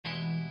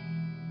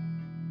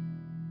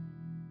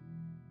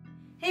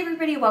Hey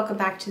everybody, welcome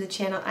back to the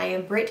channel. I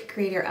am Britt,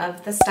 creator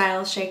of The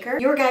Style Shaker,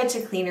 your guide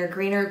to cleaner,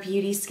 greener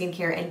beauty,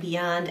 skincare, and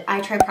beyond.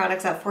 I try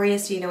products out for you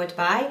so you know what to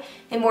buy,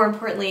 and more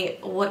importantly,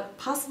 what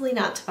possibly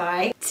not to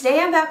buy.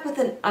 Today I'm back with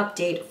an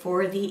update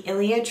for the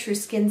ILIA True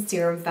Skin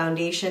Serum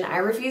Foundation. I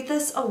reviewed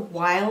this a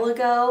while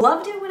ago.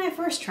 Loved it when I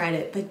first tried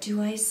it, but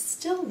do I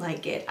still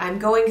like it? I'm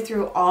going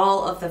through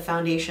all of the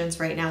foundations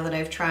right now that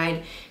I've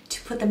tried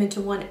to put them into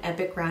one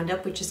epic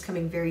roundup, which is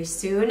coming very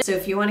soon. So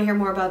if you want to hear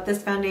more about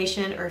this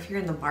foundation, or if you're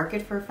in the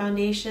market for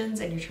foundations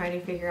and you're trying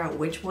to figure out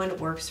which one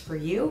works for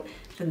you,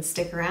 then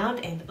stick around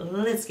and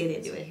let's get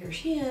into it. Here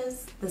she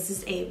is. This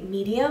is a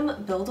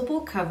medium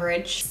buildable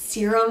coverage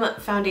serum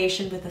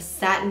foundation with a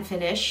satin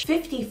finish,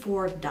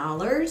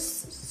 $54.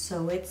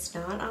 So it's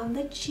not on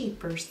the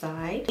cheaper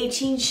side.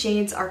 18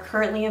 shades are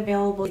currently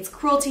available. It's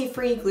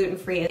cruelty-free,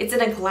 gluten-free. It's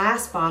in a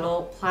glass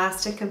bottle,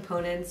 plastic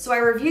components. So I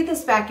reviewed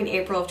this back in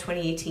April of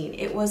 2018.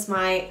 It was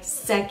my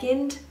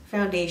second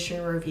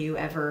foundation review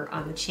ever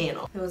on the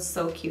channel. It was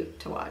so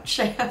cute to watch,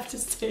 I have to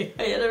say.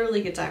 I had a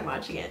really good time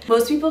watching it.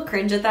 Most people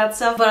cringe at that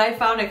stuff, but I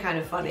found it kind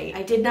of funny.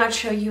 I did not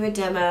show you a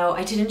demo.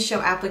 I didn't show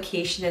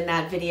application in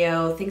that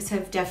video. Things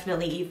have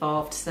definitely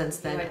evolved since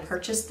then. I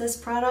purchased this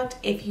product.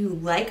 If you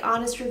like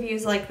honest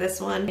reviews like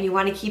this one and you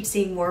want to keep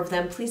seeing more of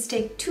them, please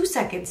take 2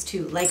 seconds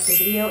to like the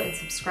video and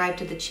subscribe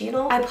to the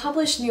channel. I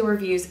publish new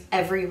reviews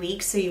every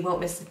week, so you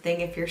won't miss a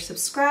thing if you're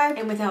subscribed.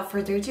 And without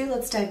further ado,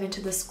 let's dive into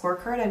the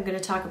scorecard. I'm going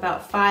to talk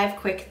about 5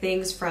 quick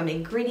things from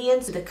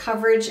ingredients, the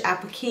coverage,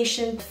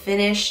 application,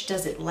 finish,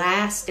 does it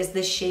last, is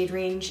this shade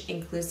range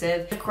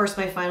inclusive? Of course,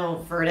 my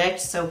final verdict,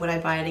 so would I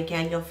buy it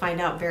again? You'll find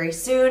out very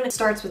soon. It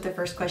starts with the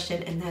first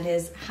question, and that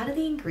is, how do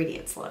the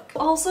ingredients look?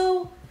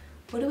 Also,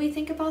 what do we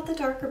think about the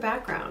darker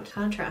background?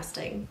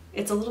 Contrasting.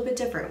 It's a little bit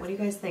different. What do you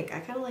guys think? I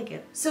kind of like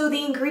it. So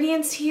the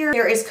ingredients here,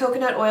 there is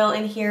coconut oil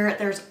in here.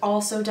 There's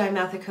also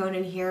dimethicone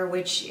in here,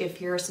 which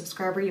if you're a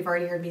subscriber, you've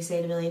already heard me say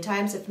it a million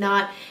times. If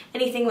not,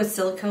 anything with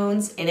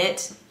silicones in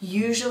it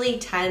usually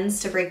tends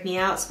to break me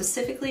out,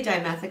 specifically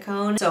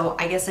dimethicone. So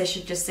I guess I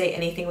should just say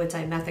anything with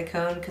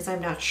dimethicone because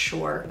I'm not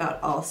sure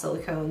about all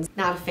silicones.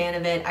 Not a fan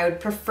of it. I would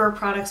prefer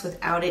products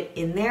without it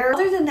in there.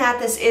 Other than that,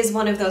 this is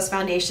one of those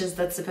foundations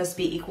that's supposed to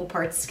be equal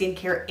parts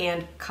skincare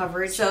and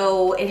coverage.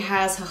 So it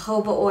has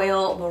jojoba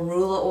oil,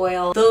 marula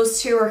oil.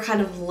 Those two are kind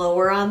of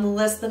lower on the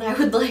list than I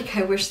would like.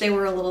 I wish they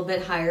were a little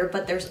bit higher,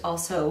 but there's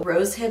also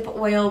rosehip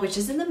oil, which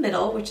is in the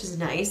middle, which is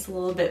nice. A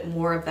little bit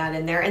more of that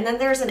in there. And then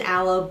there's an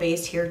aloe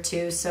base here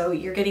too. So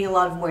you're getting a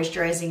lot of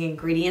moisturizing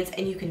ingredients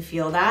and you can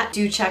feel that.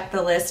 Do check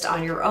the list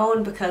on your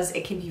own because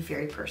it can be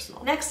very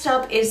personal. Next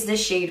up is the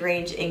shade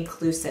range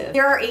inclusive.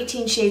 There are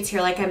 18 shades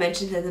here, like I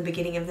mentioned in the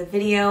beginning of the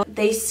video.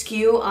 They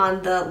skew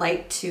on the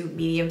light to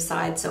medium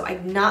side, so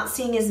I'm not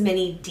seeing as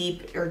many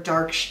deep or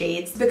dark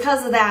shades.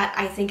 Because of that,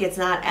 I think it's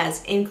not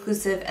as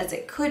inclusive as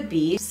it could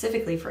be,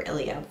 specifically for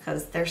ILIA,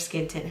 because their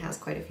skin tint has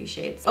quite a few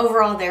shades.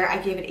 Overall there, I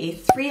gave it a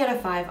 3 out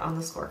of 5 on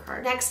the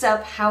scorecard. Next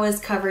up, how is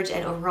coverage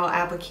and overall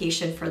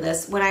application for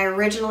this? When I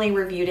originally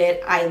reviewed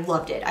it, I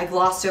loved it. I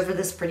glossed over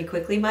this pretty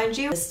quickly, mind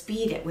you. The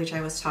speed at which I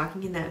was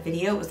talking in that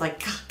video was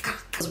like,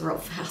 it was real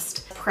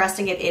fast.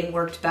 Pressing it in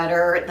worked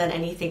better than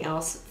anything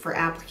else for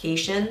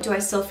application. Do I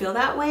still feel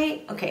that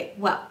way? Okay,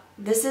 well,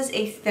 this is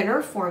a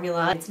thinner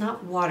formula. It's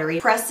not watery.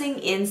 Pressing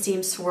in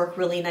seems to work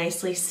really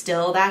nicely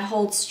still. That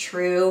holds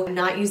true. I'm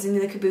not using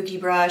the kabuki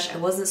brush. I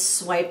wasn't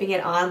swiping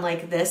it on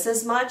like this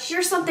as much.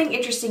 Here's something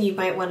interesting you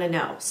might want to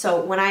know.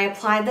 So when I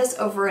applied this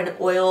over an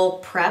oil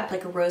prep,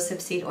 like a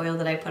rosehip seed oil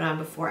that I put on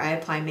before I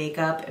apply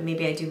makeup, and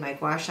maybe I do my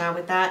gua sha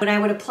with that, when I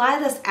would apply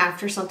this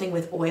after something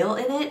with oil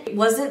in it, it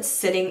wasn't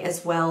sitting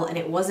as well and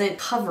it wasn't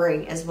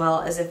covering as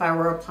well as if I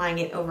were applying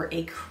it over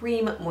a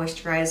cream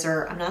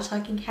moisturizer. I'm not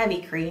talking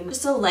heavy cream,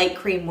 just a light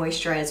cream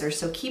moisturizer,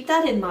 so keep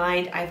that in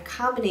mind. I have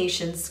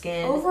combination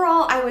skin.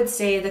 Overall, I would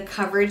say the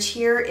coverage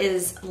here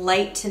is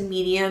light to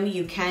medium.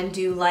 You can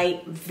do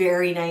light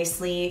very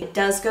nicely. It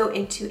does go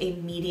into a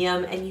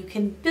medium and you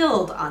can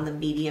build on the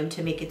medium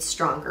to make it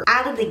stronger.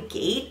 Out of the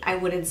gate, I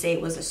wouldn't say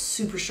it was a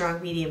super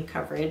strong medium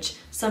coverage.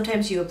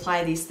 Sometimes you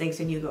apply these things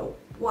and you go,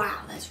 wow,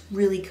 that's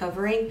really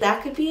covering.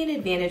 That could be an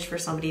advantage for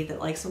somebody that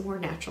likes a more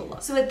natural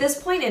look. So at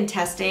this point in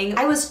testing,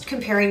 I was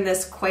comparing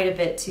this quite a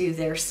bit to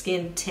their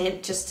skin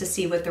tint just to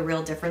see what the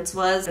real difference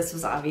was. This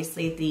was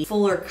obviously the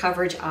fuller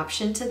coverage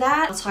option to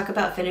that. I'll talk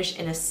about finish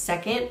in a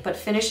second, but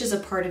finish is a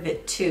part of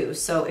it too.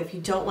 So if you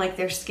don't like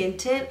their skin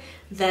tint,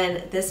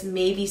 then this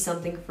may be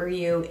something for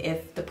you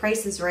if the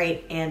price is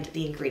right and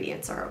the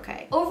ingredients are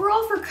okay.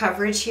 Overall for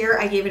coverage here,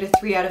 I gave it a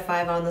 3 out of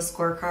 5 on the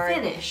scorecard.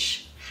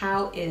 Finish.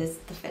 How is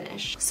the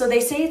finish? So they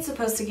say it's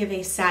supposed to give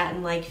a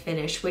satin-like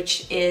finish,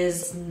 which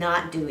is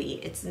not dewy,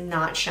 it's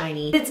not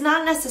shiny. It's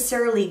not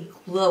necessarily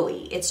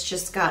glowy, it's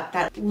just got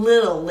that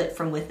little lit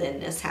from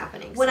withinness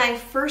happening. When I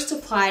first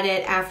applied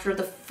it, after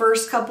the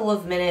first couple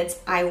of minutes,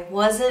 I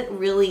wasn't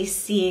really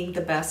seeing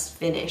the best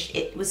finish.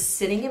 It was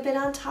sitting a bit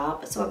on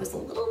top, so I was a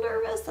little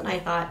nervous and I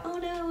thought, oh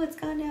no, no, it's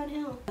gone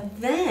downhill.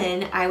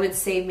 Then I would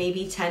say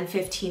maybe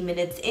 10-15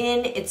 minutes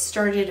in, it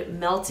started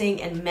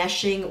melting and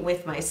meshing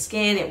with my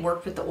skin. It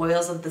worked with the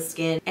oils of the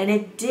skin, and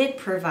it did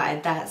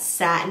provide that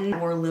satin,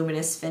 more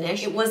luminous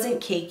finish. It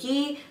wasn't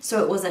cakey,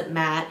 so it wasn't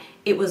matte.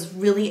 It was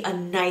really a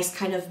nice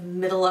kind of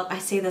middle up, I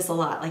say this a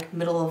lot, like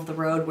middle of the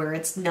road, where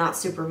it's not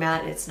super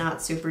matte, it's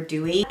not super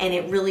dewy, and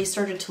it really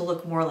started to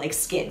look more like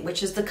skin,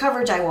 which is the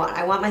coverage I want.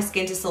 I want my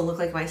skin to still look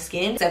like my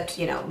skin, except,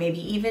 you know, maybe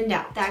evened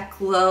out. That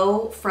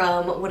glow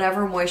from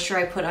whatever moisture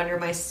I put under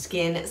my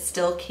skin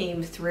still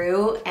came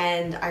through,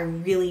 and I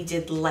really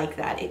did like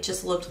that. It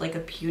just looked like a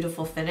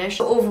beautiful finish.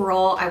 So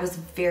overall, I was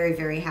very,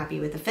 very happy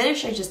with the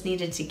finish. I just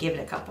needed to give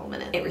it a couple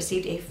minutes. It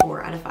received a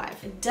 4 out of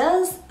 5.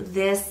 Does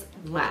this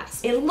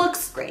last? It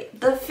looks great.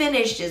 The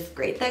finish is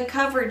great. The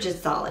coverage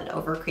is solid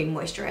over cream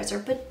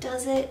moisturizer, but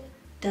does it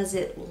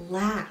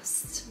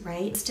last,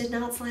 right? This did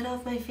not slide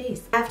off my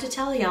face. I have to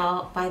tell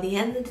y'all, by the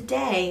end of the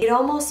day, it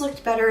almost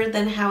looked better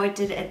than how it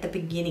did at the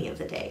beginning of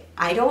the day.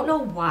 I don't know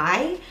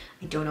why,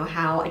 I don't know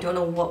how, I don't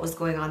know what was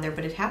going on there,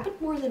 but it happened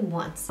more than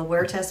once. The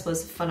wear test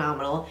was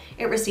phenomenal.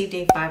 It received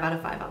a 5 out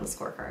of 5 on the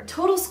scorecard.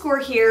 Total score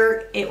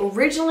here, it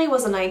originally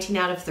was a 19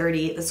 out of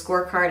 30. The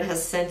scorecard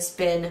has since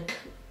been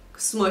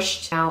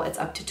smushed. Now it's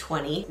up to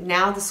 20.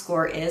 Now the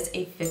score is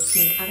a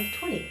 15 out of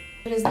 20.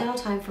 It is now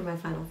time for my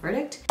final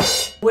verdict.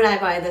 Would I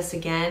buy this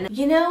again?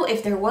 You know,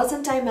 if there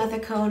wasn't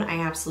dimethicone, I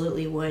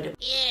absolutely would.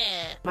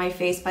 Yeah. My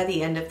face by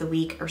the end of the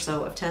week or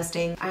so of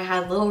testing, I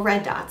had little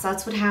red dots.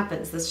 That's what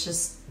happens. That's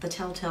just the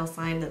telltale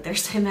sign that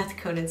there's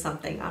dimethicone in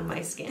something on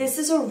my skin. This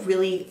is a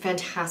really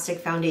fantastic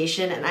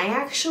foundation, and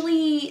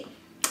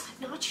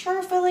I'm not sure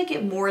if I like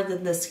it more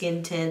than the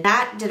skin tint.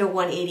 That did a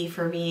 180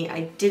 for me.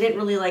 I didn't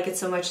really like it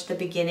so much at the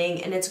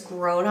beginning, and it's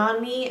grown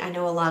on me. I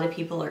know a lot of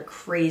people are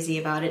crazy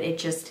about it. It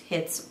just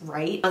hits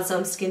right on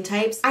some skin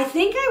types. I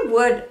think I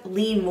would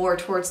lean more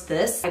towards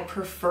this. I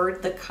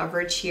preferred the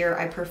coverage here.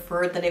 I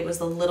preferred that it was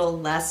a little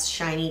less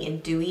shiny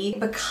and dewy.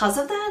 Because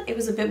of that, it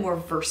was a bit more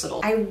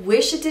versatile. I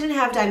wish it didn't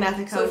have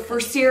dimethicone. So for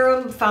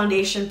serum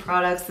foundation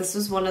products, this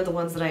was one of the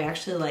ones that I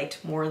actually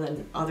liked more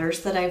than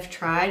others that I've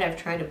tried. I've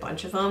tried a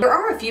bunch of them. There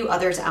are a few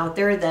others out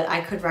there that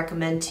I could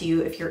recommend to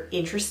you if you're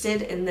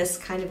interested in this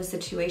kind of a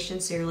situation.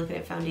 So you're looking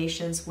at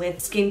foundations with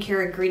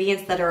skincare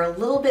ingredients that are a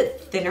little bit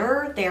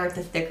thinner. They aren't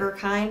the thicker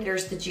kind.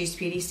 There's the Juice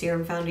Beauty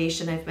Serum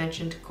Foundation I've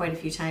mentioned quite a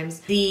few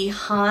times. The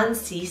Han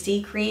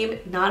CC cream,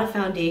 not a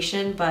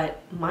foundation,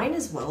 but might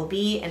as well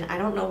be. And I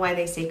don't know why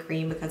they say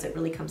cream, because it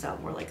really comes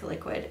out more like a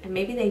liquid. And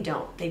maybe they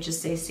don't. They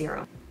just say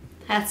serum.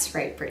 That's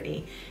right,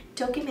 Brittany.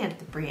 Don't get mad at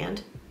the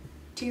brand.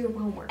 Do your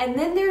homework. And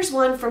then there's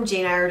one from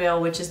Jane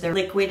Iredale, which is their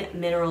Liquid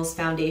Minerals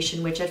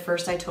Foundation, which at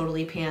first I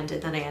totally panned,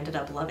 and then I ended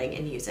up loving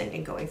and using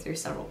and going through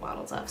several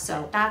bottles of.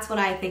 So that's what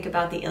I think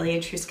about the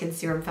ILIA True Skin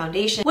Serum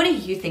Foundation. What do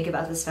you think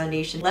about this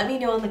foundation? Let me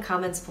know in the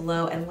comments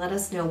below, and let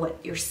us know what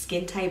your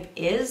skin type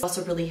is. It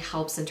also really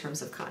helps in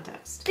terms of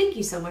context. Thank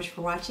you so much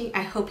for watching.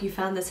 I hope you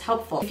found this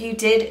helpful. If you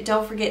did,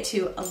 don't forget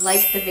to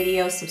like the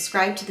video,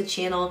 subscribe to the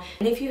channel,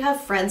 and if you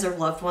have friends or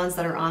loved ones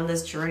that are on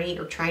this journey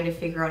or trying to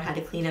figure out how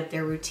to clean up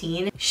their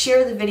routine,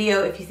 share the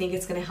video if you think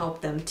it's going to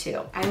help them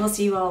too. I will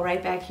see you all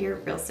right back here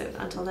real soon.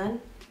 Until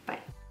then,